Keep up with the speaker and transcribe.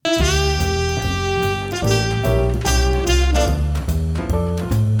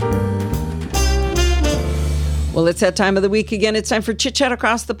Well, it's that time of the week again. It's time for Chit Chat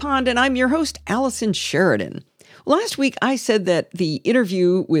Across the Pond, and I'm your host, Allison Sheridan. Last week, I said that the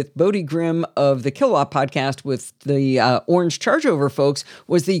interview with Bodie Grimm of the Kilowatt podcast with the Orange Chargeover folks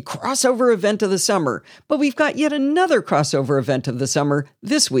was the crossover event of the summer, but we've got yet another crossover event of the summer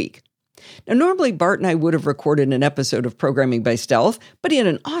this week. Now, normally, Bart and I would have recorded an episode of Programming by Stealth, but he had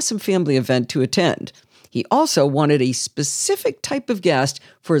an awesome family event to attend. He also wanted a specific type of guest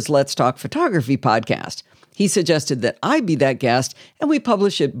for his Let's Talk Photography podcast. He suggested that I be that guest, and we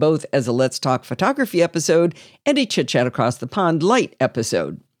publish it both as a Let's Talk Photography episode and a Chit Chat Across the Pond light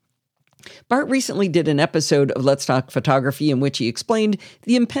episode. Bart recently did an episode of Let's Talk Photography in which he explained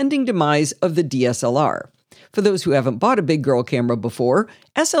the impending demise of the DSLR. For those who haven't bought a big girl camera before,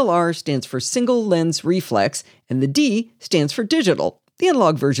 SLR stands for single lens reflex, and the D stands for digital. The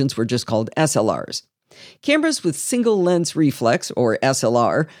analog versions were just called SLRs. Cameras with single lens reflex, or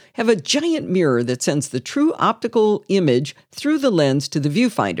SLR, have a giant mirror that sends the true optical image through the lens to the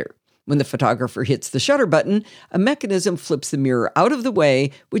viewfinder. When the photographer hits the shutter button, a mechanism flips the mirror out of the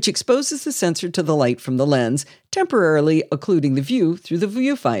way, which exposes the sensor to the light from the lens, temporarily occluding the view through the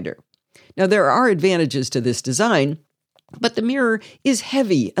viewfinder. Now, there are advantages to this design, but the mirror is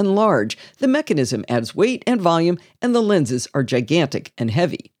heavy and large, the mechanism adds weight and volume, and the lenses are gigantic and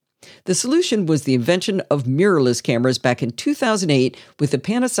heavy. The solution was the invention of mirrorless cameras back in 2008 with the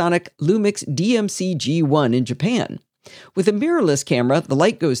Panasonic Lumix DMC G1 in Japan. With a mirrorless camera, the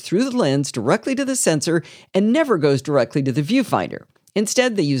light goes through the lens directly to the sensor and never goes directly to the viewfinder.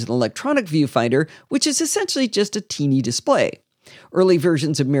 Instead, they use an electronic viewfinder, which is essentially just a teeny display. Early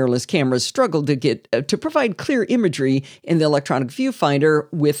versions of mirrorless cameras struggled to provide clear imagery in the electronic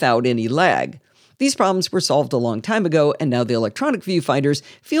viewfinder without any lag. These problems were solved a long time ago, and now the electronic viewfinders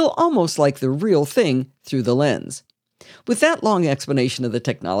feel almost like the real thing through the lens. With that long explanation of the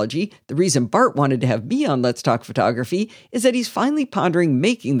technology, the reason Bart wanted to have me on Let's Talk Photography is that he's finally pondering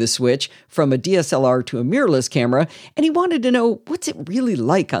making the switch from a DSLR to a mirrorless camera, and he wanted to know what's it really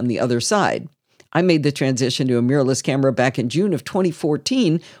like on the other side. I made the transition to a mirrorless camera back in June of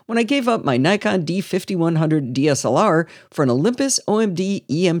 2014 when I gave up my Nikon D5100 DSLR for an Olympus OMD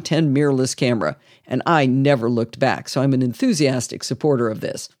EM10 mirrorless camera, and I never looked back, so I'm an enthusiastic supporter of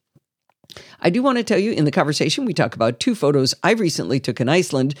this. I do want to tell you, in the conversation, we talk about two photos I recently took in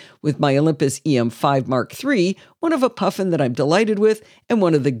Iceland with my Olympus EM5 Mark III, one of a puffin that I'm delighted with, and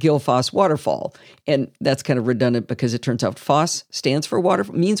one of the Gilfoss waterfall. And that's kind of redundant because it turns out Foss stands for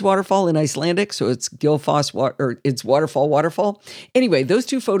means waterfall in Icelandic, so it's Gilfoss, or it's waterfall. Anyway, those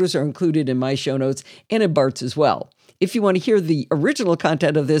two photos are included in my show notes and in Bart's as well. If you want to hear the original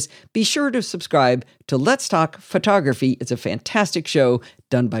content of this, be sure to subscribe to Let's Talk Photography. It's a fantastic show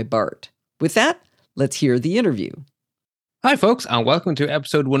done by Bart. With that, let's hear the interview. Hi, folks, and welcome to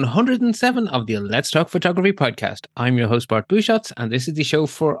episode 107 of the Let's Talk Photography podcast. I'm your host, Bart Busschots, and this is the show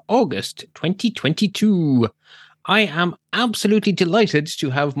for August 2022. I am absolutely delighted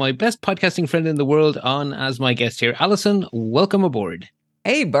to have my best podcasting friend in the world on as my guest here. Allison, welcome aboard.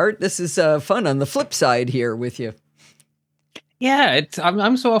 Hey, Bart, this is fun on the flip side here with you. Yeah,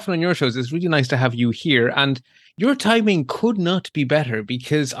 I'm so often on your shows. It's really nice to have you here, and your timing could not be better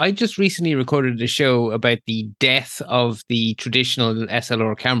because I just recently recorded a show about the death of the traditional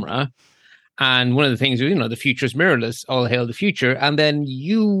SLR camera. And one of the things was, the future is mirrorless, all hail the future. And then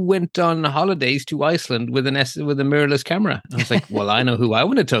you went on holidays to Iceland with a mirrorless camera. I was like, well, I know who I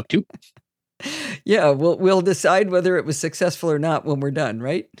want to talk to. Yeah, we'll decide whether it was successful or not when we're done,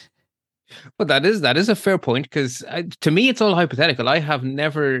 right? Well, that is a fair point because to me it's all hypothetical. I have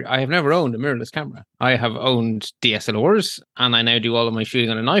never owned a mirrorless camera. I have owned DSLRs, and I now do all of my shooting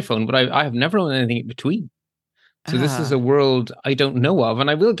on an iPhone, but I have never owned anything in between. So this is a world I don't know of, and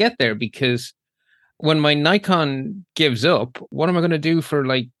I will get there because when my Nikon gives up, what am I going to do for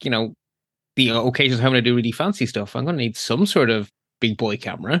the occasions I'm going to do really fancy stuff? I'm going to need some sort of big boy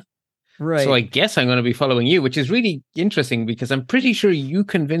camera. Right. So I guess I'm going to be following you, which is really interesting because I'm pretty sure you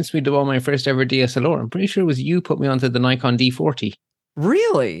convinced me to buy my first ever DSLR. I'm pretty sure it was you put me onto the Nikon D40.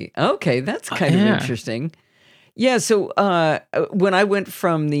 Really? Okay, that's kind of interesting. Yeah, so when I went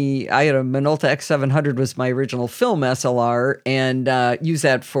from I had a Minolta X700 was my original film SLR and used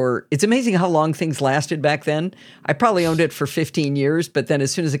that it's amazing how long things lasted back then. I probably owned it for 15 years, but then as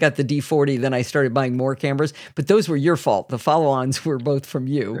soon as I got the D40, then I started buying more cameras. But those were your fault. The follow-ons were both from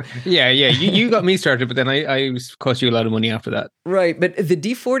you. Yeah. You got me started, but then I cost you a lot of money after that. Right, but the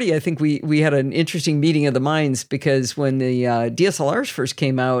D40, I think we had an interesting meeting of the minds because when the DSLRs first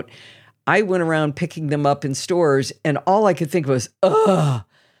came out, I went around picking them up in stores, and all I could think was,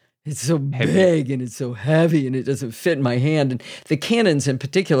 It's so heavy. big and it's so heavy and it doesn't fit in my hand. And the Canons in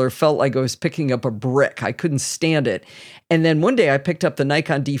particular felt like I was picking up a brick. I couldn't stand it. And then one day I picked up the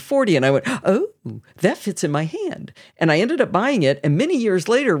Nikon D40 and I went, oh, that fits in my hand. And I ended up buying it. And many years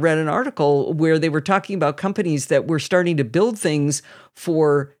later, read an article where they were talking about companies that were starting to build things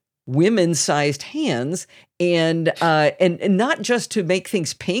for women-sized hands and not just to make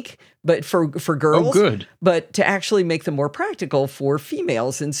things pink, but for girls. Oh, good. But to actually make them more practical for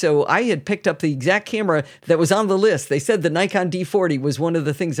females. And so I had picked up the exact camera that was on the list. They said the Nikon D40 was one of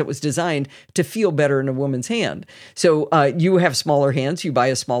the things that was designed to feel better in a woman's hand. So you have smaller hands, you buy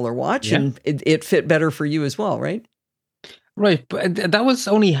a smaller watch, and it fit better for you as well, right? Right, but that was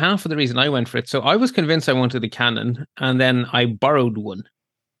only half of the reason I went for it. So I was convinced I wanted the Canon, and then I borrowed one.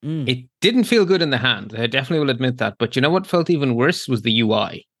 It didn't feel good in the hand. I definitely will admit that. But you know what felt even worse was the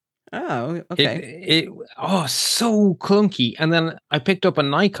UI. Oh, okay. So clunky. And then I picked up a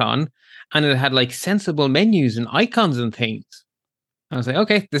Nikon, and it had like sensible menus and icons and things. I was like,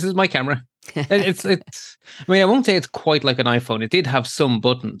 okay, this is my camera. It's. I mean, I won't say it's quite like an iPhone. It did have some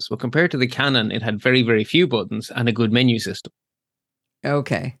buttons, but compared to the Canon, it had very, very few buttons and a good menu system.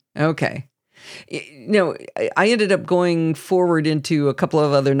 Okay. I ended up going forward into a couple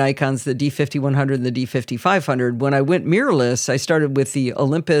of other Nikons, the D50-100 and the D50-500. When I went mirrorless, I started with the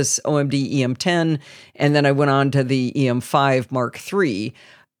Olympus OMD EM10, and then I went on to the EM5 Mark III.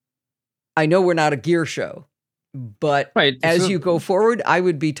 I know we're not a gear show, but as you go forward, I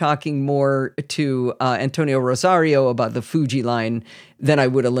would be talking more to Antonio Rosario about the Fuji line than I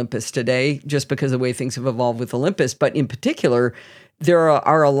would Olympus today, just because of the way things have evolved with Olympus. But in particular, there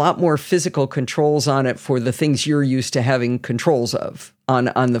are a lot more physical controls on it for the things you're used to having controls of on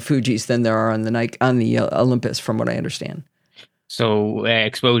the Fujis than there are on the Olympus, from what I understand. So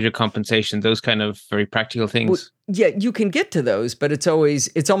exposure compensation, those kind of very practical things. Well, yeah, you can get to those, but it's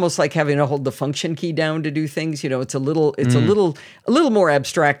almost like having to hold the function key down to do things. It's a little more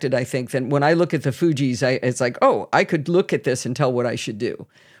abstracted, I think, than when I look at the Fujis. It's like, oh, I could look at this and tell what I should do.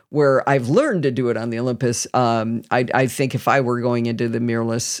 Where I've learned to do it on the Olympus, I think if I were going into the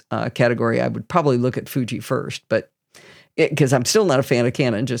mirrorless category, I would probably look at Fuji first, but because I'm still not a fan of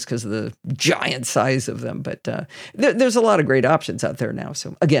Canon just because of the giant size of them. But there's a lot of great options out there now.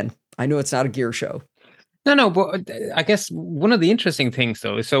 So again, I know it's not a gear show. No, but I guess one of the interesting things,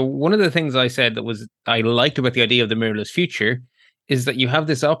 though, so one of the things I said I liked about the idea of the mirrorless future is that you have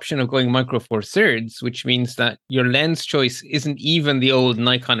this option of going micro four thirds, which means that your lens choice isn't even the old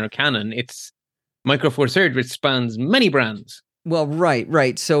Nikon or Canon. It's micro four thirds, which spans many brands. Well,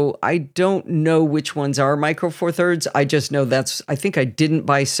 right. So I don't know which ones are micro four thirds. I just know I think I didn't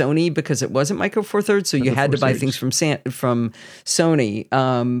buy Sony because it wasn't micro four thirds. So you had to buy things from Sony.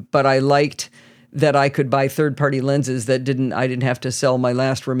 But I liked that I could buy third-party lenses that I didn't have to sell my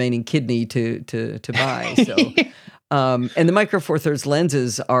last remaining kidney to buy. So. And the micro four thirds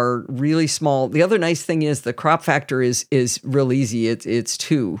lenses are really small. The other nice thing is the crop factor is real easy. It's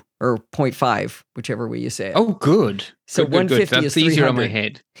 2 or 0.5, whichever way you say it. Oh, good. So good, 150 That's is 300. easier on my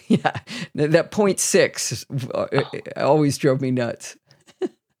head. Yeah, that 0.6 always drove me nuts.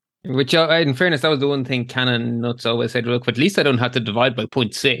 Which, in fairness, that was the one thing Canon nuts always said. Look, but at least I don't have to divide by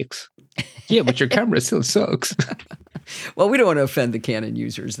 0.6. Yeah, but your camera still sucks. Well, we don't want to offend the Canon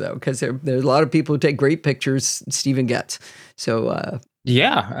users, though, because there are a lot of people who take great pictures, Stephen gets. So,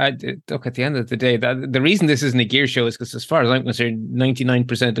 look, at the end of the day, the reason this isn't a gear show is because, as far as I'm concerned,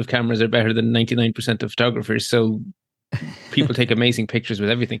 99% of cameras are better than 99% of photographers. So people take amazing pictures with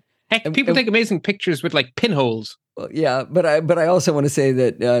everything. Heck, people take amazing pictures with like pinholes. Well, yeah, but I also want to say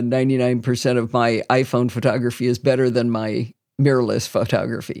that 99% of my iPhone photography is better than my mirrorless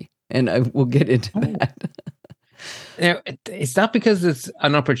photography, and I will get into that. Now, is that because it's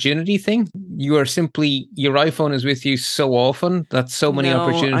an opportunity thing? Your iPhone is with you so often that so many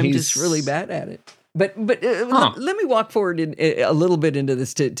opportunities. I'm just really bad at it. But let me walk forward a little bit into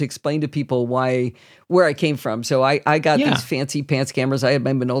this to explain to people where I came from. So I got these fancy pants cameras. I had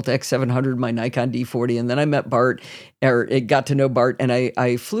my Minolta X700, my Nikon D40, and then I met Bart, or got to know Bart, and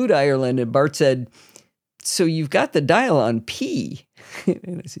I flew to Ireland, and Bart said, "So you've got the dial on P?"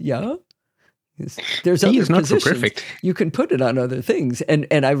 And I said, "Yeah." There's other positions. Perfect. You can put it on other things. And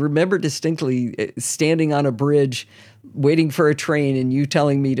I remember distinctly standing on a bridge waiting for a train and you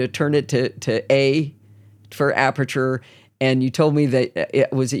telling me to turn it to A for aperture. And you told me that,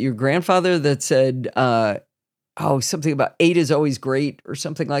 was it your grandfather that said, something about 8 is always great or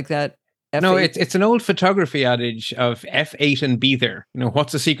something like that? F8? No, it's an old photography adage of F8 and be there.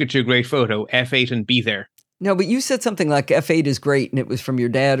 What's the secret to a great photo? F8 and be there. No, but you said something like F8 is great, and it was from your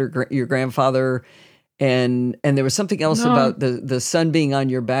dad or your grandfather, And there was something else about the sun being on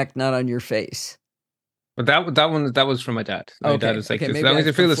your back, not on your face. But that was from my dad. My dad is like, as long as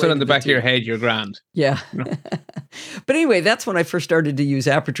you feel the sun on the back of your head, you're grand. Yeah. But anyway, that's when I first started to use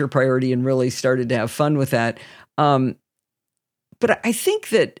aperture priority and really started to have fun with that. But I think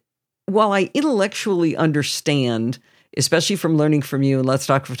that while I intellectually understand, especially from learning from you and Let's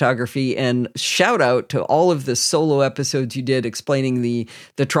Talk Photography, and shout out to all of the solo episodes you did explaining the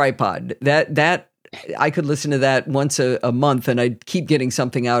tripod, that I could listen to that once a month and I'd keep getting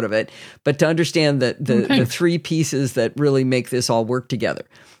something out of it. But to understand that the three pieces that really make this all work together,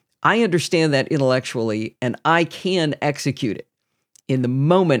 I understand that intellectually and I can execute it. In the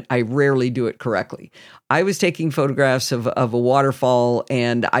moment, I rarely do it correctly. I was taking photographs of a waterfall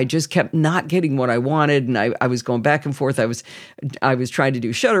and I just kept not getting what I wanted. And I was going back and forth. I was trying to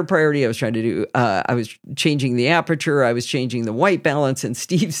do shutter priority. I was changing the aperture. I was changing the white balance. And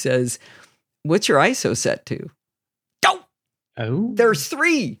Steve says, "What's your ISO set to?" Oh, there's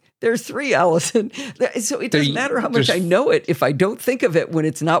three, Allison. So it doesn't matter how much I know it. If I don't think of it when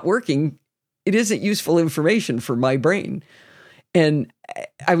it's not working, it isn't useful information for my brain. And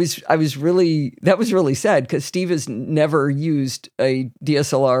that was really sad because Steve has never used a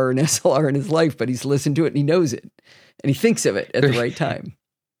DSLR or an SLR in his life, but he's listened to it and he knows it and he thinks of it at the right time.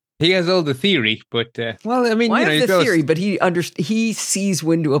 He has all the theory, but I have the theory, but he sees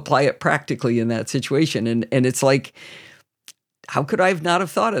when to apply it practically in that situation, and it's like, how could I not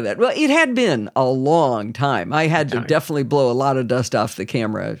have thought of that? Well, it had been a long time. I had to definitely blow a lot of dust off the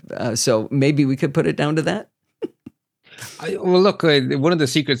camera, so maybe we could put it down to that. Look, one of the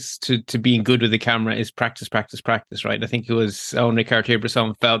secrets to being good with the camera is practice, right? I think it was Henri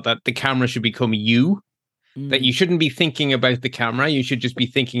Cartier-Bresson felt that the camera should become you. That you shouldn't be thinking about the camera, you should just be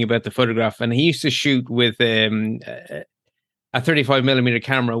thinking about the photograph. And he used to shoot with a 35mm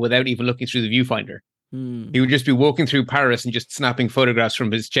camera without even looking through the viewfinder. He would just be walking through Paris and just snapping photographs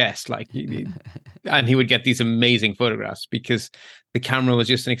from his chest, and he would get these amazing photographs because the camera was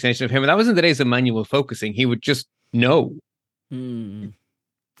just an extension of him. And that was in the days of manual focusing. He would just know.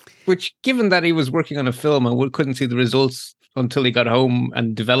 Which, given that he was working on a film and couldn't see the results until he got home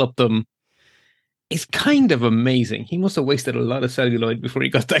and developed them, is kind of amazing. He must have wasted a lot of celluloid before he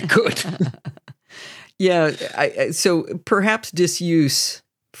got that good. Yeah. So perhaps disuse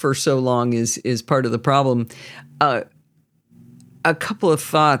for so long is part of the problem. A couple of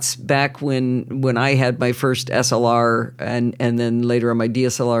thoughts back when I had my first SLR and then later on my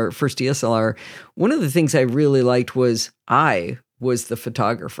first DSLR. One of the things I really liked was I was the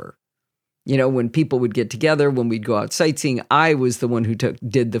photographer. You know, when people would get together, when we'd go out sightseeing, I was the one who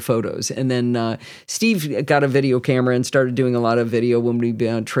did the photos. And then Steve got a video camera and started doing a lot of video when we'd be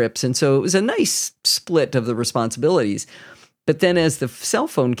on trips. And so it was a nice split of the responsibilities. But then as the cell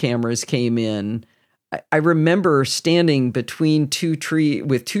phone cameras came in, I remember standing between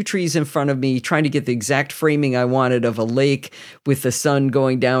with two trees in front of me, trying to get the exact framing I wanted of a lake with the sun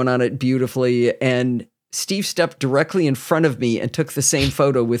going down on it beautifully. And Steve stepped directly in front of me and took the same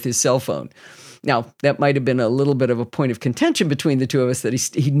photo with his cell phone. Now, that might have been a little bit of a point of contention between the two of us that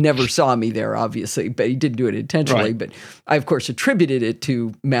he never saw me there, obviously, but he didn't do it intentionally. Right. But I, of course, attributed it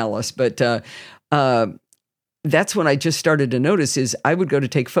to malice. But that's when I just started to notice is I would go to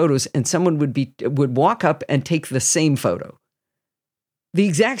take photos and someone would walk up and take the same photo. The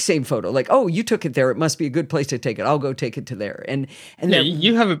exact same photo. Like, oh, you took it there. It must be a good place to take it. I'll go take it to there. And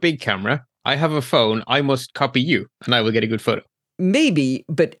you have a big camera. I have a phone. I must copy you and I will get a good photo. Maybe,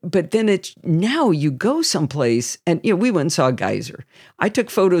 but then it's now you go someplace and, you know, we went and saw a geyser. I took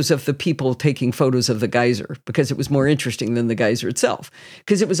photos of the people taking photos of the geyser because it was more interesting than the geyser itself.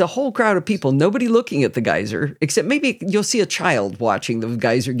 Because it was a whole crowd of people, nobody looking at the geyser, except maybe you'll see a child watching the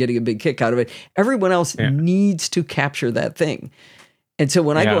geyser getting a big kick out of it. Everyone else needs to capture that thing. And so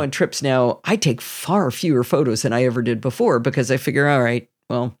when I go on trips now, I take far fewer photos than I ever did before because I figure, all right,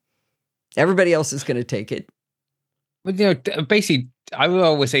 well, everybody else is going to take it. But, you know, basically, I would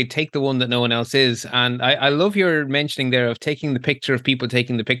always say take the one that no one else is. And I love your mentioning there of taking the picture of people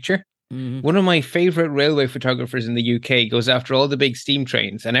taking the picture. Mm-hmm. One of my favorite railway photographers in the UK goes after all the big steam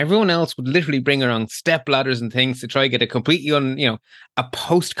trains, and everyone else would literally bring around step ladders and things to try to get a completely a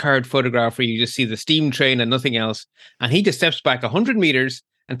postcard photograph where you just see the steam train and nothing else. And he just steps back 100 meters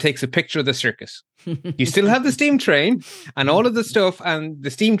and takes a picture of the circus. You still have the steam train and all of the stuff and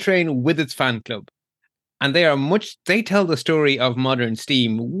the steam train with its fan club. And they tell the story of modern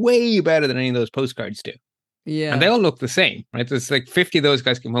steam way better than any of those postcards do. Yeah. And they all look the same, right? There's like 50 of those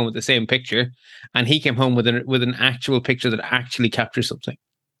guys came home with the same picture, and he came home with an actual picture that actually captures something.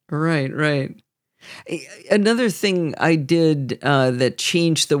 Right. Another thing I did that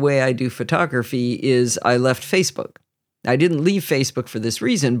changed the way I do photography is I left Facebook. I didn't leave Facebook for this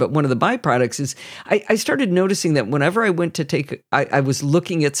reason, but one of the byproducts is I started noticing that whenever I went to I was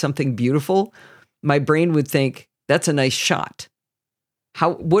looking at something beautiful, my brain would think, that's a nice shot.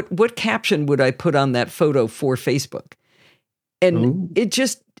 What caption would I put on that photo for Facebook? And it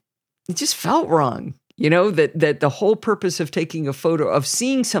just felt wrong, that the whole purpose of taking a photo, of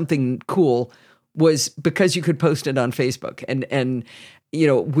seeing something cool, was because you could post it on Facebook. And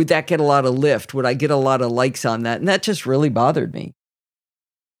would that get a lot of lift? Would I get a lot of likes on that? And that just really bothered me.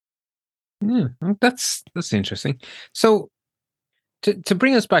 Yeah, that's interesting. So to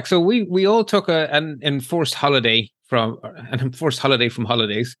bring us back, so we all took an enforced holiday from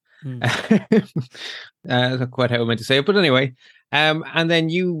holidays. That's not quite how I meant to say it, but anyway. And then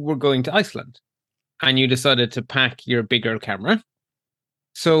you were going to Iceland, and you decided to pack your bigger camera.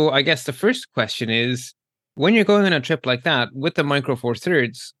 So I guess the first question is, when you're going on a trip like that with the Micro Four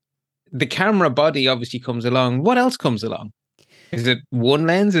Thirds, the camera body obviously comes along. What else comes along? Is it one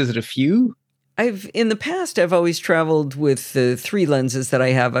lens? Is it a few? In the past, I've always traveled with the 3 lenses that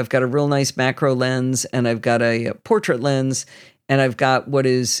I have. I've got a real nice macro lens, and I've got a portrait lens, and I've got what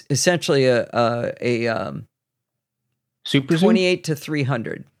is essentially a super 28 to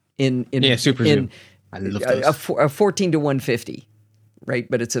 300 super zoom. I love those. A 14 to 150. Right,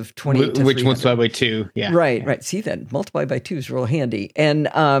 but it's a 28 to which multiplied by 2, yeah. Right. See, that multiply by 2 is real handy. And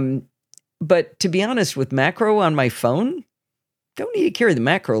but to be honest, with macro on my phone, don't need to carry the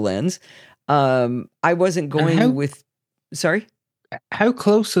macro lens. I wasn't going with. Sorry, how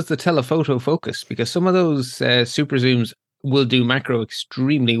close is the telephoto focus? Because some of those super zooms will do macro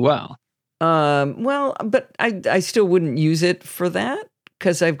extremely well. Well, but I still wouldn't use it for that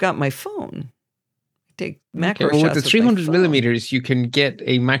because I've got my phone. Take macro shots with the 300 millimeters, you can get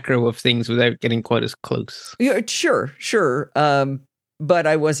a macro of things without getting quite as close. Yeah, sure. But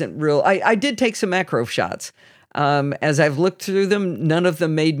I wasn't real. I did take some macro shots. As I've looked through them, none of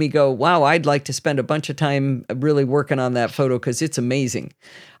them made me go, wow, I'd like to spend a bunch of time really working on that photo because it's amazing.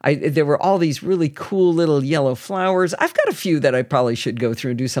 There were all these really cool little yellow flowers. I've got a few that I probably should go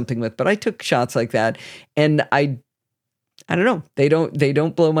through and do something with, but I took shots like that, and I don't know. They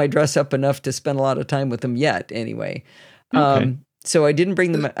don't blow my dress up enough to spend a lot of time with them yet. Anyway, okay. So I didn't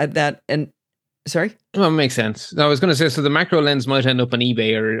bring them at that. And sorry, well, it makes sense. I was going to say, so the macro lens might end up on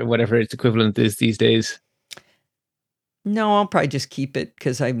eBay or whatever its equivalent is these days. No, I'll probably just keep it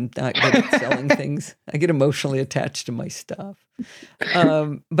because I'm not good at selling things. I get emotionally attached to my stuff.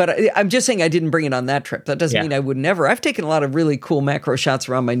 But I'm just saying I didn't bring it on that trip. That doesn't mean I would never. I've taken a lot of really cool macro shots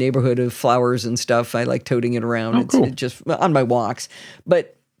around my neighborhood of flowers and stuff. I like toting it around. It's cool. Just on my walks.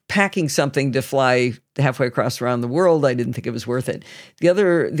 But packing something to fly halfway across around the world, I didn't think it was worth it. The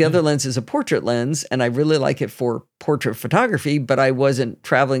other lens is a portrait lens, and I really like it for portrait photography, but I wasn't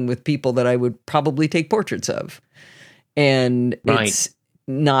traveling with people that I would probably take portraits of. And it's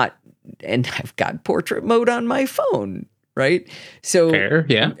not, and I've got portrait mode on my phone, right? So fair,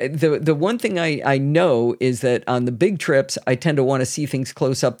 yeah. The one thing I know is that on the big trips, I tend to want to see things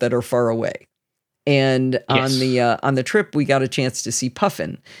close up that are far away. And on the trip, we got a chance to see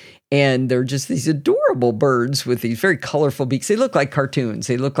puffin. And they're just these adorable birds with these very colorful beaks. They look like cartoons.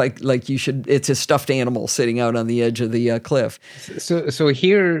 They look like it's a stuffed animal sitting out on the edge of the cliff. So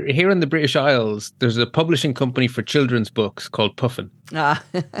here in the British Isles, there's a publishing company for children's books called Puffin.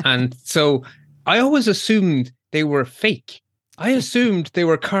 And so I always assumed they were fake. I assumed they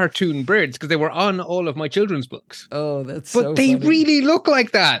were cartoon birds because they were on all of my children's books. Oh, that's but so they funny. really look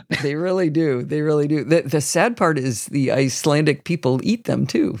like that. They really do. They really do. The sad part is the Icelandic people eat them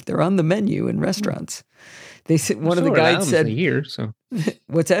too. They're on the menu in restaurants. They said one of the guides said here. So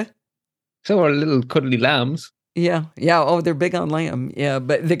what's that? So are little cuddly lambs. Yeah. Oh, they're big on lamb. Yeah,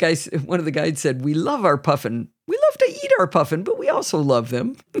 but one of the guides said, "We love our puffin. We love to eat our puffin, but we also love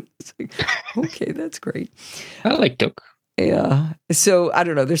them." It's like, okay, that's great. I like duck. Yeah. So I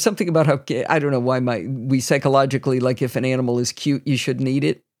don't know. There's something about how, I don't know why we psychologically, like if an animal is cute, you shouldn't eat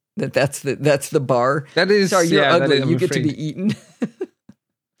it. That's the bar. That is. Sorry, you're ugly. Is, you get to be eaten.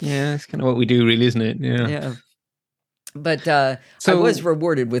 Yeah, it's kind of what we do, really, isn't it? Yeah. Yeah. But I was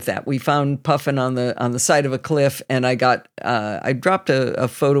rewarded with that. We found puffin on the side of a cliff, and I dropped a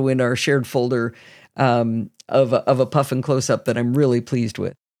photo in our shared folder of a puffin close up that I'm really pleased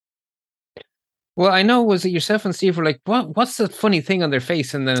with. Well, I know, was it yourself and Steve were like, what's the funny thing on their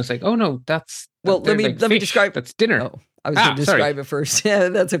face? And then it's like, oh no, that's... Well, let me describe... That's dinner. Oh, I was going to describe it first. Yeah,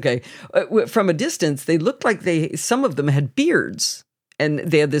 that's okay. From a distance, they looked like some of them had beards. and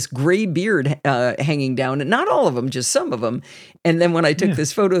they had this gray beard hanging down, and not all of them, just some of them. And then when I took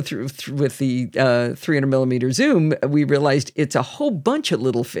this photo through with the 300 millimeter zoom, we realized it's a whole bunch of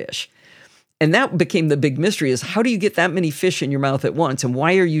little fish. And that became the big mystery, is how do you get that many fish in your mouth at once? And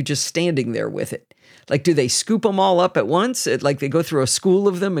why are you just standing there with it? Like, do they scoop them all up at once? Like they go through a school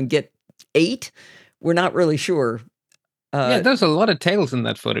of them and get 8? We're not really sure. There's a lot of tails in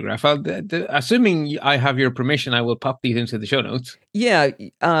that photograph. Assuming I have your permission, I will pop these into the show notes. Yeah,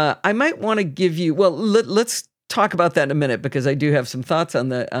 I might want to give you, well, let's talk about that in a minute, because I do have some thoughts on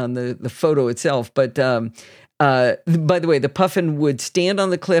the photo itself. But by the way, the puffin would stand on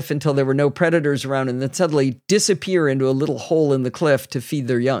the cliff until there were no predators around, and then suddenly disappear into a little hole in the cliff to feed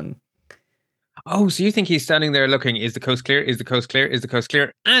their young. Oh, so you think he's standing there looking, is the coast clear? Is the coast clear? Is the coast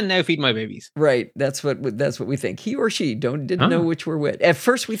clear? And now feed my babies. Right. That's what we think. He or she didn't know which were which. At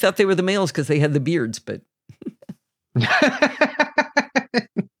first we thought they were the males because they had the beards, but in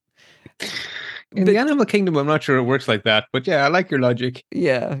the animal kingdom, I'm not sure it works like that. But yeah, I like your logic.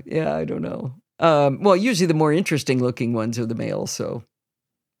 Yeah, I don't know. Well, usually the more interesting looking ones are the males, so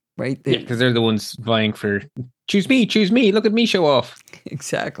right? Yeah, because they're the ones vying for choose me, look at me show off.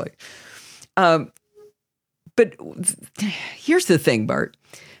 Exactly. But here's the thing, Bart.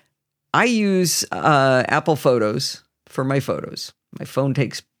 I use Apple Photos for my photos. My phone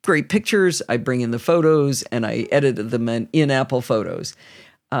takes great pictures. I bring in the photos and I edit them in Apple Photos.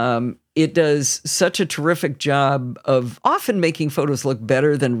 It does such a terrific job of often making photos look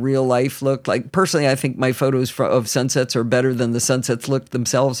better than real life look. Like, personally, I think my photos of sunsets are better than the sunsets look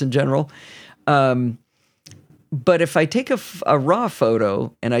themselves in general. But if I take a raw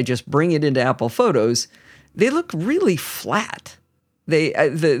photo and I just bring it into Apple Photos, they look really flat.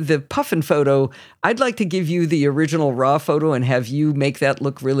 The puffin photo, I'd like to give you the original raw photo and have you make that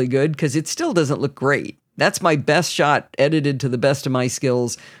look really good, because it still doesn't look great. That's my best shot, edited to the best of my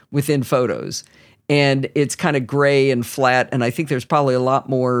skills within Photos. And it's kind of gray and flat, and I think there's probably a lot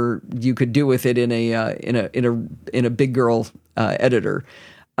more you could do with it in a big girl editor.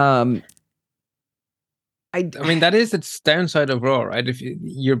 I mean, that is its downside of RAW, right? If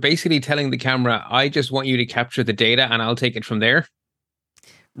you're basically telling the camera, I just want you to capture the data and I'll take it from there.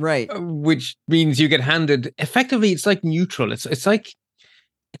 Right. Which means you get handed, effectively, it's like neutral. It's like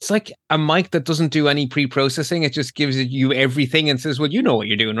a mic that doesn't do any pre-processing. It just gives you everything and says, well, you know what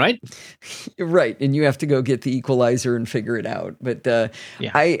you're doing, right? Right. And you have to go get the equalizer and figure it out. But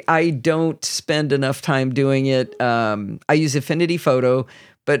I don't spend enough time doing it. I use Affinity Photo,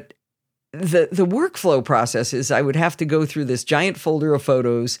 but the workflow process is I would have to go through this giant folder of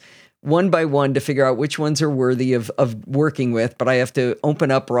photos one by one to figure out which ones are worthy of working with. But I have to open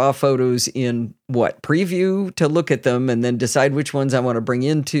up raw photos in Preview to look at them, and then decide which ones I want to bring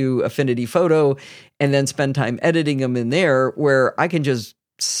into Affinity Photo, and then spend time editing them in there, where I can just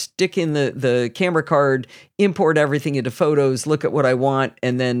stick in the camera card, import everything into Photos, look at what I want,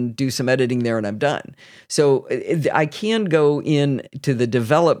 and then do some editing there, and I'm done. So I can go in to the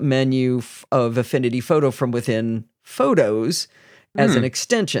develop menu of Affinity Photo from within Photos as an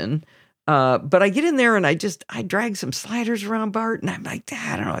extension. But I get in there and I drag some sliders around, Bart, and I'm like,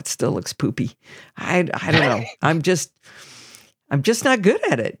 I don't know, it still looks poopy. I don't know. I'm just not good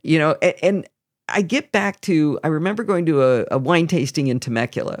at it, and I get back to, I remember going to a wine tasting in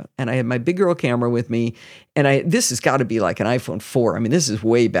Temecula, and I had my big girl camera with me, and this has got to be like an iPhone 4. I mean, this is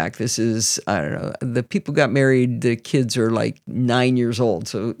way back. This is, I don't know, the people got married, the kids are like 9 years old,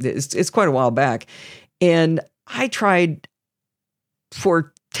 so it's quite a while back. And I tried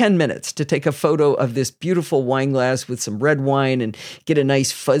for 10 minutes to take a photo of this beautiful wine glass with some red wine and get a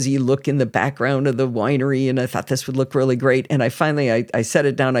nice fuzzy look in the background of the winery. And I thought this would look really great. And I finally set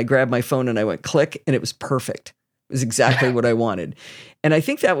it down, I grabbed my phone and I went click, and it was perfect. It was exactly what I wanted. And I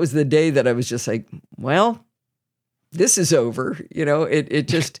think that was the day that I was just like, well, this is over. It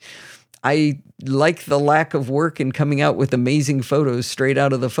just, I like the lack of work in coming out with amazing photos straight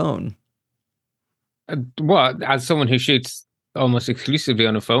out of the phone. Well, as someone who shoots almost exclusively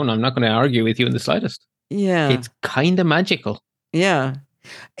on a phone, I'm not going to argue with you in the slightest. Yeah. It's kind of magical. Yeah.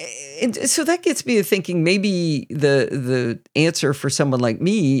 And so that gets me to thinking maybe the answer for someone like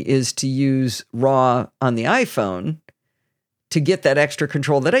me is to use RAW on the iPhone to get that extra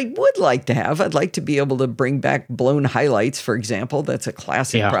control that I would like to have. I'd like to be able to bring back blown highlights, for example. That's a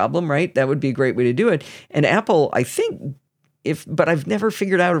classic problem, right? That would be a great way to do it. And Apple, I think, but I've never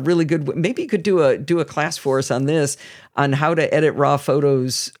figured out a really good way. Maybe you could do a class for us on this, on how to edit raw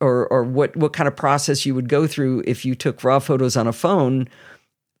photos, or what kind of process you would go through if you took raw photos on a phone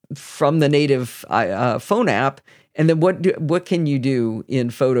from the native phone app And then what can you do in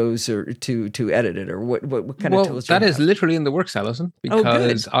Photos or to edit it, or what kind of tools? That is literally in the works, Alison,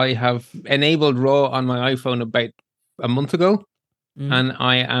 because I have enabled RAW on my iPhone about a month ago, and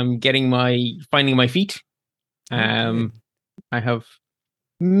I am finding my feet. I have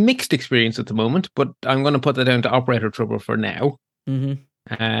mixed experience at the moment, but I'm going to put that down to operator trouble for now. And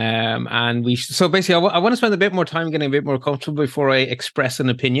so basically, I want to spend a bit more time getting a bit more comfortable before I express an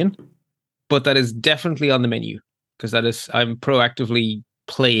opinion, but that is definitely on the menu. Because I'm proactively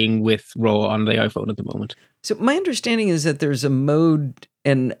playing with RAW on the iPhone at the moment. So my understanding is that there's a mode,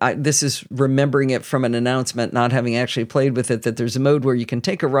 and this is remembering it from an announcement, not having actually played with it, that there's a mode where you can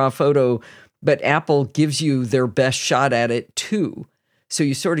take a RAW photo, but Apple gives you their best shot at it too. So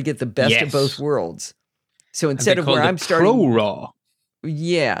you sort of get the best of both worlds. So instead of where I'm starting, Pro RAW.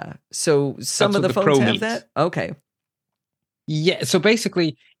 Yeah. So some of the phones have that. Okay. Yeah. So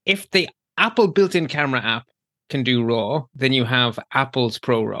basically, if the Apple built-in camera app can do RAW, then you have Apple's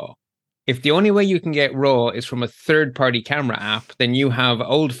Pro RAW. If the only way you can get RAW is from a third-party camera app, then you have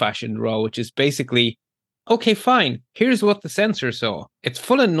old-fashioned RAW, which is basically, okay, fine, here's what the sensor saw. It's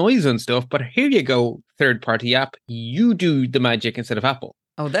full of noise and stuff, but here you go, third-party app. You do the magic instead of Apple.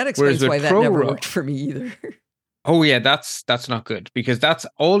 Oh, that explains why that never worked for me either. Oh yeah, that's not good, because that's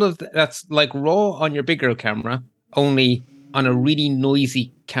that's like RAW on your bigger camera, only on a really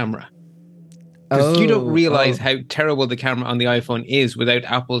noisy camera. Because you don't realize how terrible the camera on the iPhone is without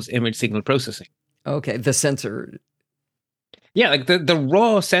Apple's image signal processing. Okay, the sensor. Yeah, like the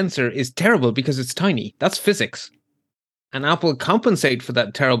RAW sensor is terrible because it's tiny. That's physics. And Apple compensate for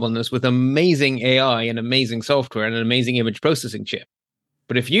that terribleness with amazing AI and amazing software and an amazing image processing chip.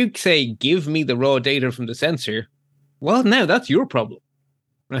 But if you say, give me the raw data from the sensor, well, now that's your problem.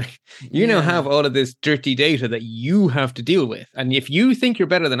 Right? You now have all of this dirty data that you have to deal with. And if you think you're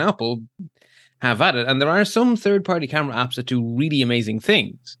better than Apple, have at it. And there are some third-party camera apps that do really amazing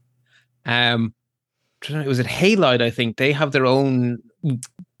things. Was it Halide, I think? They have their own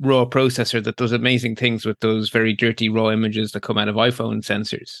RAW processor that does amazing things with those very dirty RAW images that come out of iPhone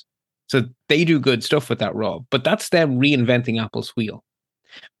sensors. So they do good stuff with that RAW. But that's them reinventing Apple's wheel.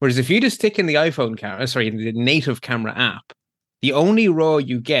 Whereas if you just stick in the the native camera app, the only RAW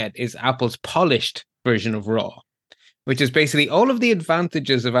you get is Apple's polished version of RAW, which is basically all of the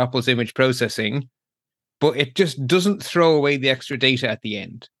advantages of Apple's image processing, but it just doesn't throw away the extra data at the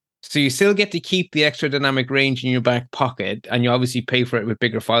end. So you still get to keep the extra dynamic range in your back pocket, and you obviously pay for it with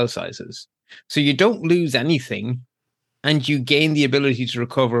bigger file sizes. So you don't lose anything, and you gain the ability to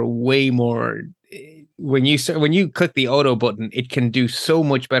recover way more. When you click the auto button, it can do so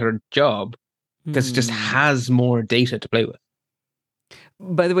much better job because it just has more data to play with.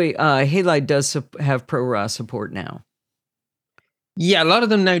 By the way, Halide does have Pro RAW support now. Yeah, a lot of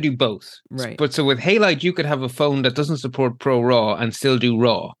them now do both. Right. But so with Halide, you could have a phone that doesn't support Pro RAW and still do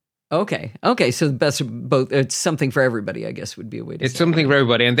RAW. Okay. So the best of both. It's something for everybody, I guess, would be a way to say it. It's something for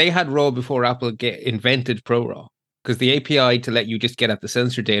everybody. And they had RAW before Apple invented Pro RAW, because the API to let you just get at the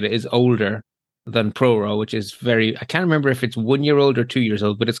sensor data is older than Pro RAW, which is I can't remember if it's 1 year old or 2 years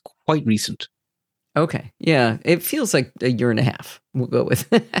old, but it's quite recent. Okay. Yeah. It feels like a year and a half. We'll go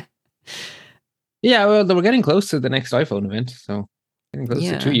with. Yeah. Well, we're getting close to the next iPhone event. So getting close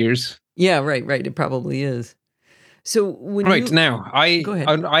to 2 years. Yeah. Right. It probably is. So now go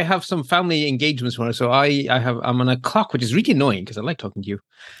ahead. I have some family engagements for us. So I'm on a clock, which is really annoying because I like talking to you.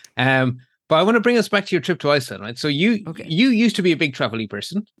 But I want to bring us back to your trip to Iceland, right? So you used to be a big travel-y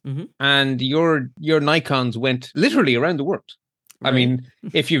person, and your Nikons went literally around the world. Right. I mean,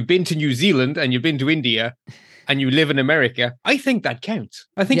 if you've been to New Zealand and you've been to India and you live in America, I think that counts.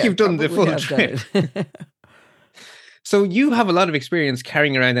 I think you've done the full trip. So you have a lot of experience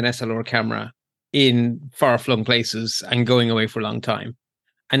carrying around an SLR camera in far-flung places and going away for a long time.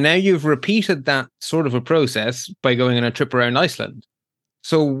 And now you've repeated that sort of a process by going on a trip around Iceland.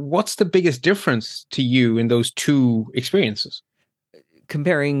 So what's the biggest difference to you in those two experiences?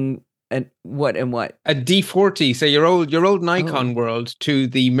 Comparing what and what? A D40, say your old Nikon world to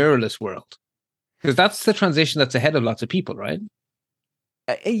the mirrorless world. Because that's the transition that's ahead of lots of people, right?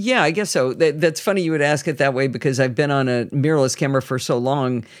 Yeah, I guess so. That's funny you would ask it that way, because I've been on a mirrorless camera for so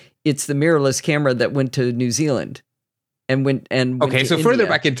long. It's the mirrorless camera that went to New Zealand. Went so India. Further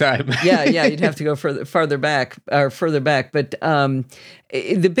back in time. yeah, you'd have to go further back. But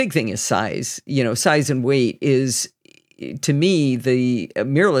the big thing is size. Size and weight is, to me, the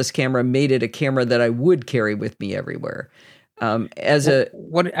mirrorless camera made it a camera that I would carry with me everywhere. Can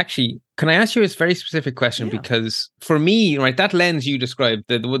I ask you a very specific question? Yeah. Because for me, right, that lens you described,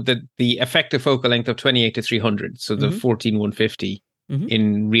 the effective focal length of 28 to 300, so the 14-150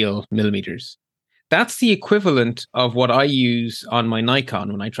 in real millimeters. that's the equivalent of what I use on my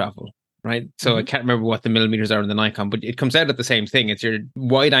Nikon when I travel, right? So I can't remember what the millimeters are in the Nikon, but it comes out at the same thing. It's your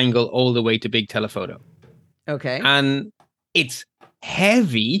wide angle all the way to big telephoto. Okay. And it's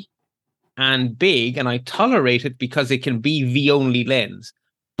heavy and big, and I tolerate it because it can be the only lens,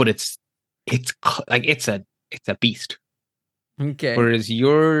 but it's a beast. Okay. Whereas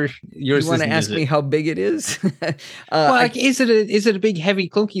yours, you want to ask me how big it is? Is it a big, heavy,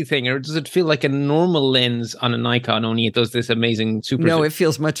 clunky thing, or does it feel like a normal lens on a Nikon? Only it does this amazing super. No, zoom? it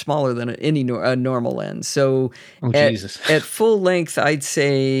feels much smaller than any normal lens. So, Jesus. At full length, I'd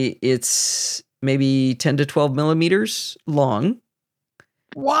say it's maybe 10 to 12 millimeters long.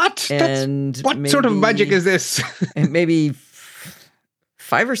 What? And what sort of magic is this? And maybe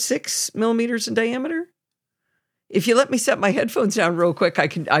 5 or 6 millimeters in diameter. If you let me set my headphones down real quick, I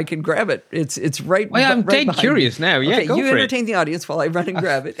can grab it. It's right. Well, I'm right dead curious now. Yeah, okay, go you for entertain the audience while I run and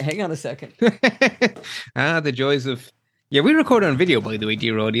grab it. Hang on a second. The joys of we record on video, by the way,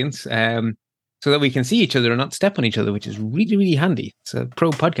 dear audience, so that we can see each other and not step on each other, which is really, really handy. It's a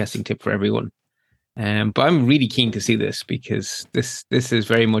pro podcasting tip for everyone. But I'm really keen to see this because this is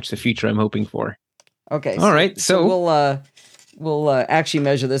very much the future I'm hoping for. Okay. All right. So we'll actually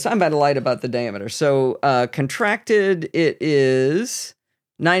measure this. I'm about to lie about the diameter. So contracted, it is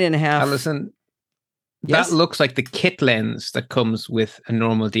 9.5. Allison, yes? That looks like the kit lens that comes with a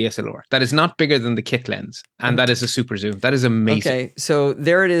normal DSLR. That is not bigger than the kit lens, and that is a super zoom. That is amazing. Okay, so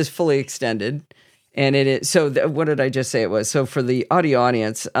there it is, fully extended. And it is, so what did I just say it was? So for the audio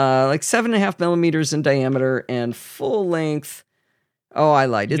audience, like 7.5 millimeters in diameter and full length. Oh, I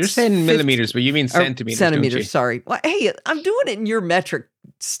lied. You're saying millimeters, but you mean centimeters. Centimeters, sorry. Well, hey, I'm doing it in your metric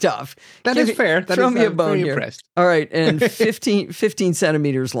stuff. That is fair. Throw me a bone here. Impressed. All right, and 15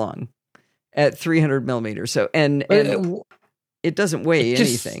 centimeters long at 300 millimeters. So, and it doesn't weigh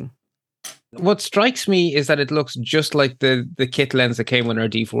anything. What strikes me is that it looks just like the kit lens that came with our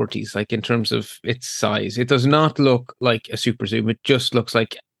D40s, like in terms of its size. It does not look like a super zoom. It just looks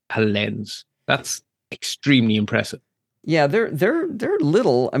like a lens. That's extremely impressive. Yeah, they're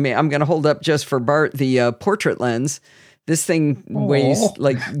little. I mean, I'm going to hold up just for Bart the portrait lens. This thing weighs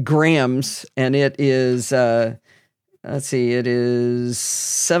like grams, and it is let's see, it is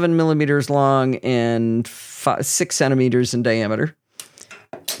 7 millimeters long and 6 centimeters in diameter.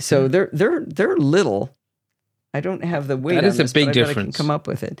 So they're little. I don't have the weight. That is on this, a big but I bet difference. I can come up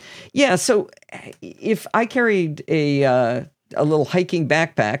with it. Yeah. So if I carried a little hiking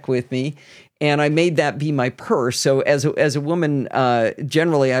backpack with me, and I made that be my purse. So as a woman,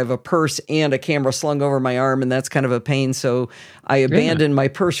 generally I have a purse and a camera slung over my arm, and that's kind of a pain. So I abandoned my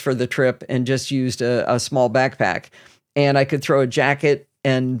purse for the trip and just used a small backpack. And I could throw a jacket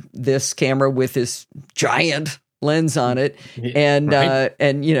and this camera with this giant lens on it, and a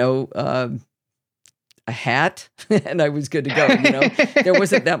hat, and I was good to go. There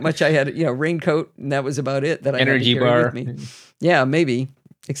wasn't that much. I had raincoat, and that was about it. That I energy had to carry bar. with me. Yeah, maybe.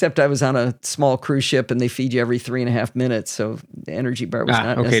 Except I was on a small cruise ship, and they feed you every 3.5 minutes, so the energy bar was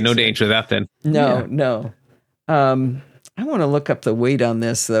not necessary. No danger of that then. No. I want to look up the weight on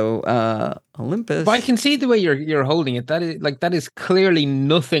this though. Olympus. But I can see the way you're holding it. That is clearly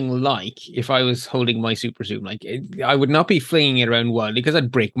nothing like if I was holding my super zoom. I would not be flinging it around wildly because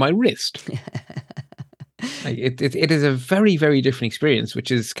I'd break my wrist. It is a very, very different experience, which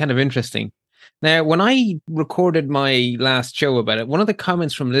is kind of interesting. Now, when I recorded my last show about it, one of the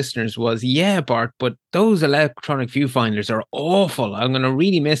comments from listeners was, "Yeah, Bart, but those electronic viewfinders are awful. I'm going to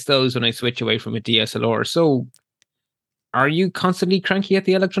really miss those when I switch away from a DSLR." So, are you constantly cranky at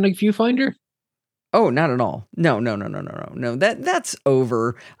the electronic viewfinder? Oh, not at all. No. That's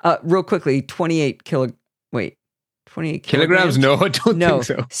over. Real quickly, 28 kilograms. 28 kilograms? No, I don't think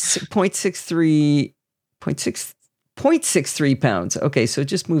so. 0.63 pounds. Okay, so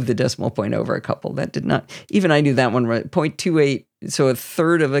just move the decimal point over a couple. That did not, even I knew that one right. 0.28, so a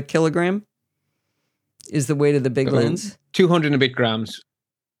third of a kilogram is the weight of the big lens. 200 and a bit grams.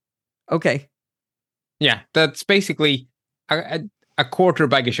 Okay. Yeah, that's basically a quarter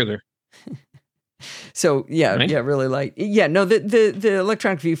bag of sugar. So really light. Yeah, no, the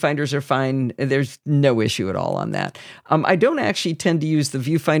electronic viewfinders are fine. There's no issue at all on that. I don't actually tend to use the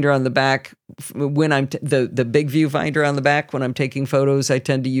viewfinder on the back when I'm the big viewfinder on the back when I'm taking photos. I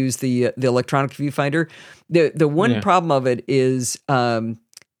tend to use the electronic viewfinder. The one problem of it is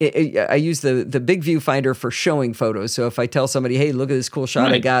I use the big viewfinder for showing photos. So if I tell somebody, "Hey, look at this cool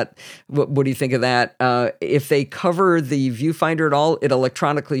shot I got. What do you think of that?" If they cover the viewfinder at all, it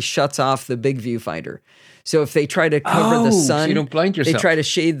electronically shuts off the big viewfinder. So if they try to cover the sun, so you don't blind yourself. They try to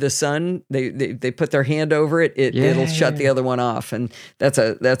shade the sun. They put their hand over it. It'll shut the other one off, and that's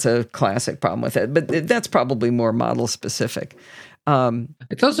a classic problem with it. But that's probably more model specific.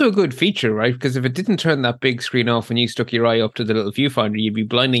 It's also a good feature, right? Because if it didn't turn that big screen off when you stuck your eye up to the little viewfinder, you'd be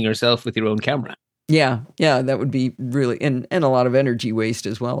blinding yourself with your own camera. Yeah, that would be really, and a lot of energy waste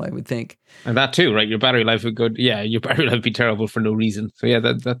as well, I would think. And that too, right? Your battery life would go, your battery life would be terrible for no reason. So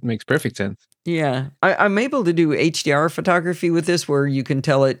that makes perfect sense. Yeah, I'm able to do HDR photography with this, where you can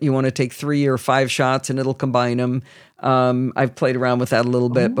tell it you want to take 3 or 5 shots and it'll combine them. I've played around with that a little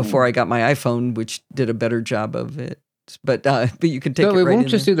bit before I got my iPhone, which did a better job of it. But you can take it right in. So it won't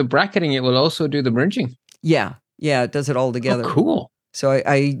just do the bracketing, it will also do the merging. Yeah, it does it all together. Oh, cool. So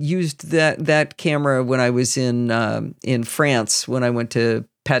I used that camera when I was in France, when I went to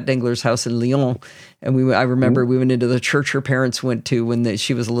Pat Dengler's house in Lyon, and I remember we went into the church her parents went to when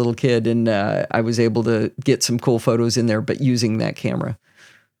she was a little kid, and I was able to get some cool photos in there, but using that camera.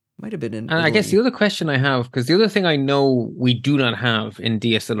 Might have been in. And I guess the other question I have, because the other thing I know we do not have in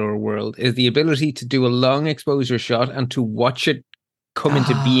DSLR world is the ability to do a long exposure shot and to watch it come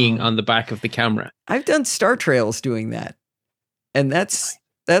into being on the back of the camera. I've done star trails doing that. And that's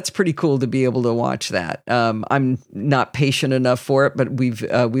pretty cool to be able to watch that. I'm not patient enough for it, but we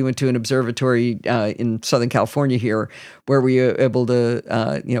went to an observatory in Southern California here, where we were able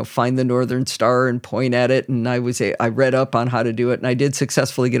to find the Northern Star and point at it. And I read up on how to do it, and I did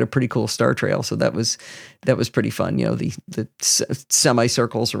successfully get a pretty cool star trail. So that was pretty fun. The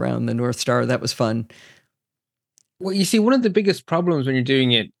semicircles around the North Star. That was fun. Well, you see, one of the biggest problems when you're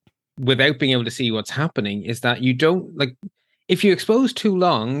doing it without being able to see what's happening is that you don't like. If you expose too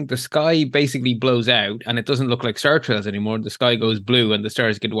long, the sky basically blows out and it doesn't look like star trails anymore. The sky goes blue and the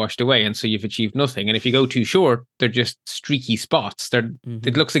stars get washed away. And so you've achieved nothing. And if you go too short, they're just streaky spots.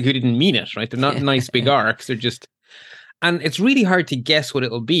 It looks like you didn't mean it, right? They're not nice big arcs. They're just, and it's really hard to guess what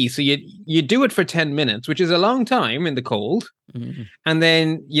it'll be. So you do it for 10 minutes, which is a long time in the cold. Mm-hmm. And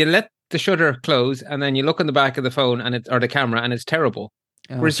then you let the shutter close and then you look on the back of the phone or the camera and it's terrible.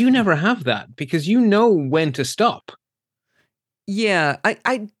 Oh. Whereas you never have that because you know when to stop. Yeah,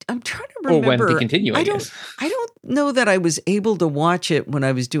 I'm trying to remember. Or when to continue, I guess. I don't know that I was able to watch it when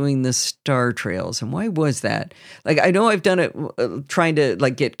I was doing the star trails. And why was that? Like, I know I've done it trying to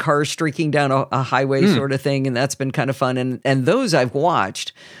like get cars streaking down a highway sort of thing. And that's been kind of fun. And those I've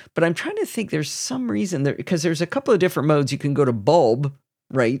watched. But I'm trying to think there's some reason there, because there's a couple of different modes. You can go to bulb.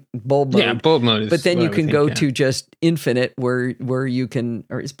 Right, bulb mode. Yeah, bulb mode. But then you can go to just infinite, where you can,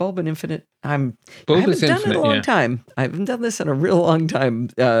 or is bulb an infinite? I haven't done it in a long time. I haven't done this in a real long time,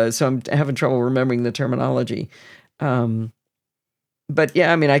 so I'm having trouble remembering the terminology. But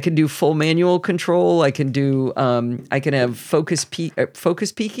yeah, I mean, I can do full manual control. I can do, I can have focus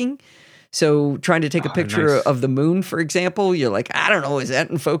peaking. So trying to take a picture of the moon, for example, you're like, I don't know, is that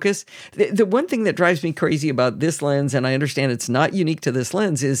in focus? The one thing that drives me crazy about this lens, and I understand it's not unique to this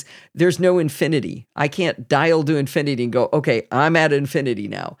lens, is there's no infinity. I can't dial to infinity and go, okay, I'm at infinity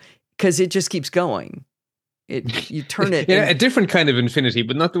now, because it just keeps going. You turn it. A different kind of infinity,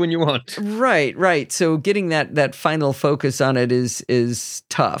 but not the one you want. Right. So getting that final focus on it is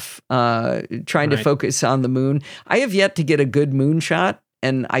tough. Trying to focus on the moon. I have yet to get a good moon shot.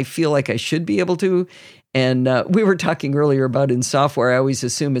 And I feel like I should be able to. And we were talking earlier about in software, I always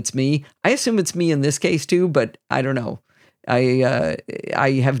assume it's me. I assume it's me in this case too, but I don't know. I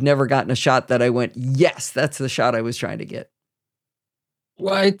have never gotten a shot that I went, yes, that's the shot I was trying to get.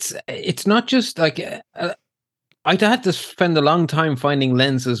 Well, it's not just like I had to spend a long time finding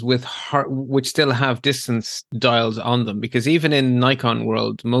lenses which still have distance dials on them, because even in Nikon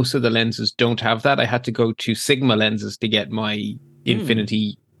world, most of the lenses don't have that. I had to go to Sigma lenses to get my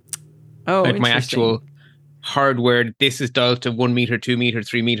infinity, like my actual hardware. This is dialed to 1 meter, 2 meter,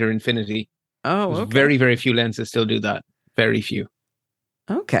 3 meter infinity. Okay. Very, very few lenses still do that. Very few.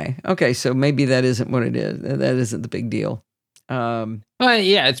 Okay. So maybe that isn't what it is. That isn't the big deal. Yeah,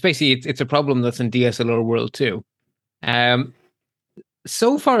 it's basically it's a problem that's in DSLR world too.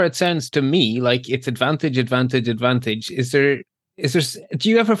 So far, it sounds to me like it's advantage. Do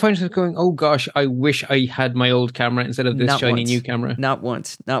you ever find yourself going, oh gosh, I wish I had my old camera instead of this shiny new camera? Not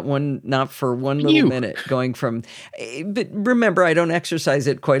once. Not for one little minute. Going from, but remember, I don't exercise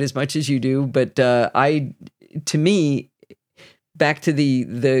it quite as much as you do. But to me, back to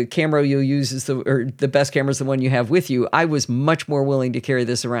the camera you'll use is the best camera is the one you have with you. I was much more willing to carry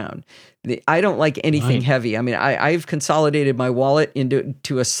this around. I don't like anything heavy. I mean, I've consolidated my wallet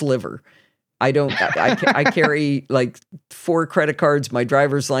into a sliver. I carry like 4 credit cards, my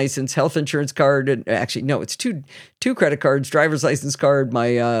driver's license, health insurance card, and actually no, it's two credit cards, driver's license card,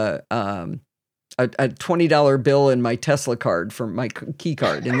 my a $20 bill and my Tesla card for my key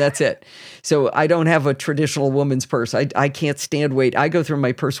card, and that's it. So I don't have a traditional woman's purse. I can't stand weight. I go through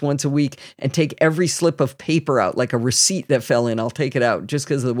my purse once a week and take every slip of paper out, like a receipt that fell in. I'll take it out just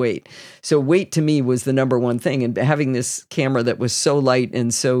because of the weight. So weight to me was the number one thing. And having this camera that was so light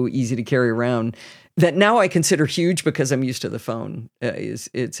and so easy to carry around, that now I consider huge because I'm used to the phone,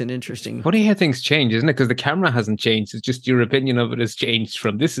 it's an interesting... Funny how things change, isn't it? Because the camera hasn't changed. It's just your opinion of it has changed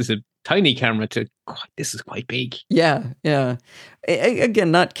from this is a tiny camera to this is quite big. Yeah.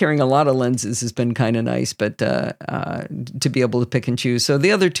 Again, not carrying a lot of lenses has been kind of nice, but to be able to pick and choose. So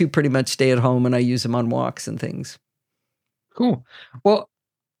the other two pretty much stay at home, and I use them on walks and things. Cool. Well,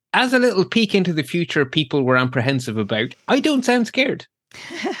 as a little peek into the future people were apprehensive about, I don't sound scared.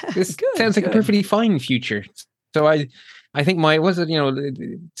 This sounds like a perfectly fine future. So I think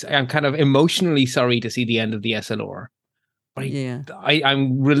I'm kind of emotionally sorry to see the end of the SLR. But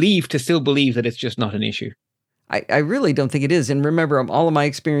I'm relieved to still believe that it's just not an issue. I really don't think it is. And remember, all of my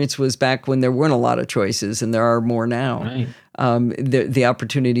experience was back when there weren't a lot of choices, and there are more now. Right. The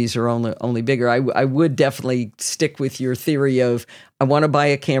opportunities are only bigger. I would definitely stick with your theory of I want to buy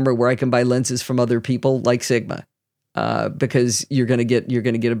a camera where I can buy lenses from other people like Sigma. Because you're gonna get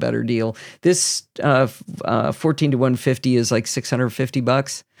a better deal. This 14-150 is like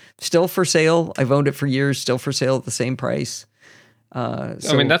 $650, still for sale. I've owned it for years, still for sale at the same price. So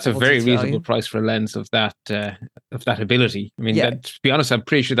I mean, that's a very reasonable price for a lens of that ability. I mean, to be honest, I'm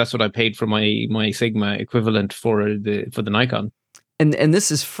pretty sure that's what I paid for my Sigma equivalent for the Nikon. And this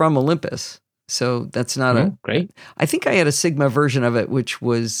is from Olympus. So that's not great. I think I had a Sigma version of it, which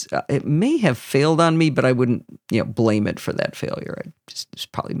was, it may have failed on me, but I wouldn't, blame it for that failure. It's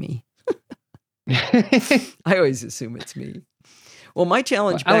probably me. I always assume it's me. Well, my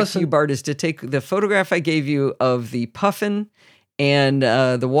challenge back to you, Bart, is to take the photograph I gave you of the puffin and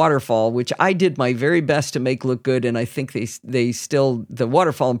the waterfall, which I did my very best to make look good. And I think they still, the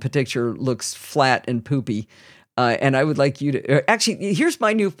waterfall in particular looks flat and poopy. And I would like you to, actually, here's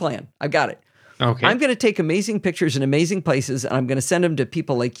my new plan. I got it. Okay. I'm going to take amazing pictures in amazing places, and I'm going to send them to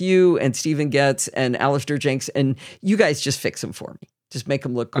people like you and Stephen Getz and Alistair Jenks, and you guys just fix them for me. Just make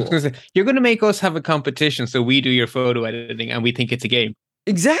them look cool. I was going to say, you're going to make us have a competition so we do your photo editing and we think it's a game.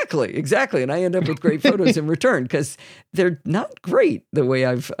 Exactly. And I end up with great photos in return because they're not great the way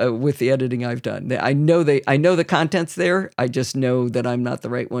I've with the editing I've done. I know the content's there. I just know that I'm not the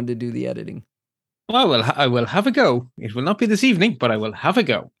right one to do the editing. Well, I will have a go. It will not be this evening, but I will have a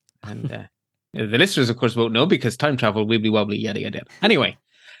go. And the listeners, of course, won't know because time travel, wibbly wobbly, yada yada. Anyway,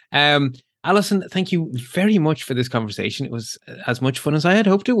 Alison, thank you very much for this conversation. It was as much fun as I had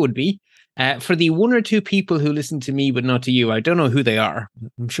hoped it would be. For the one or two people who listen to me but not to you, I don't know who they are.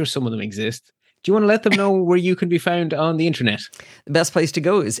 I'm sure some of them exist. Do you want to let them know where you can be found on the internet? The best place to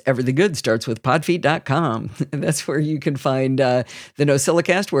go is Everything Good starts with podfeet.com. And that's where you can find the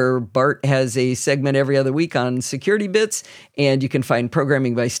NosillaCast, where Bart has a segment every other week on security bits. And you can find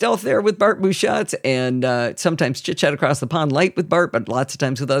Programming by Stealth there with Bart Busschots, and sometimes Chit Chat Across the Pond light with Bart, but lots of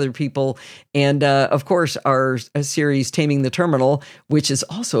times with other people. And of course, our series Taming the Terminal, which is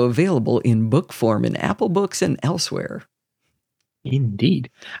also available in book form in Apple Books and elsewhere. Indeed.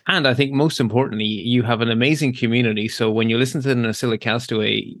 And I think most importantly, you have an amazing community. So when you listen to the NosillaCast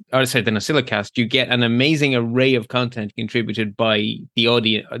you get an amazing array of content contributed by the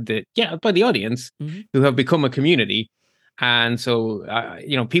audience, who have become a community. And so,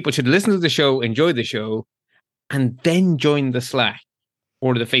 people should listen to the show, enjoy the show, and then join the Slack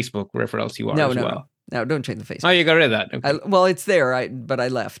or the Facebook, wherever else you are well. No, don't change the Facebook. Oh, you got rid of that. Okay. It's there, but I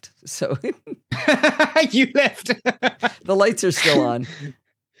left. So you left. The lights are still on.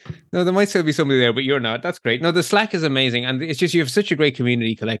 No, there might still be somebody there, but you're not. That's great. No, the Slack is amazing. And it's just, you have such a great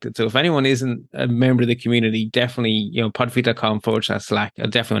community collected. So if anyone isn't a member of the community, definitely, podfeet.com/Slack. I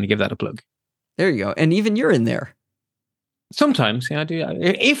definitely want to give that a plug. There you go. And even you're in there. Sometimes, I do.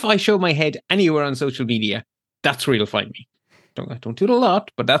 If I show my head anywhere on social media, that's where you'll find me. Don't do it a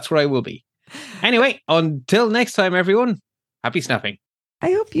lot, but that's where I will be. Anyway, until next time, everyone, happy snapping.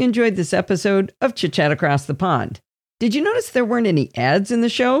 I hope you enjoyed this episode of Chit Chat Across the Pond. Did you notice there weren't any ads in the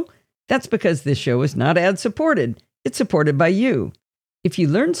show? That's because this show is not ad-supported. It's supported by you. If you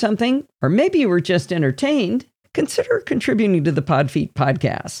learned something, or maybe you were just entertained, consider contributing to the Podfeet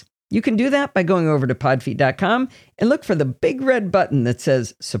podcast. You can do that by going over to podfeet.com and look for the big red button that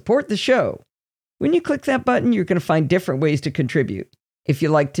says Support the Show. When you click that button, you're going to find different ways to contribute. If you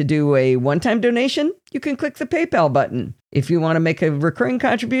like to do a one-time donation, you can click the PayPal button. If you want to make a recurring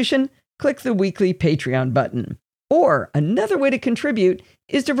contribution, click the weekly Patreon button. Or another way to contribute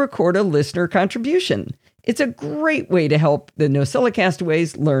is to record a listener contribution. It's a great way to help the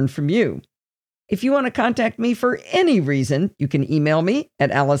NosillaCastaways learn from you. If you want to contact me for any reason, you can email me at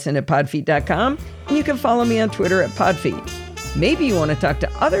allison@podfeet.com, and you can follow me on Twitter @podfeet. Maybe you want to talk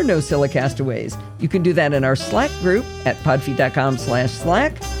to other NosillaCastaways. You can do that in our Slack group at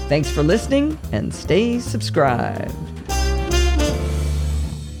podfeet.com/Slack. Thanks for listening, and stay subscribed.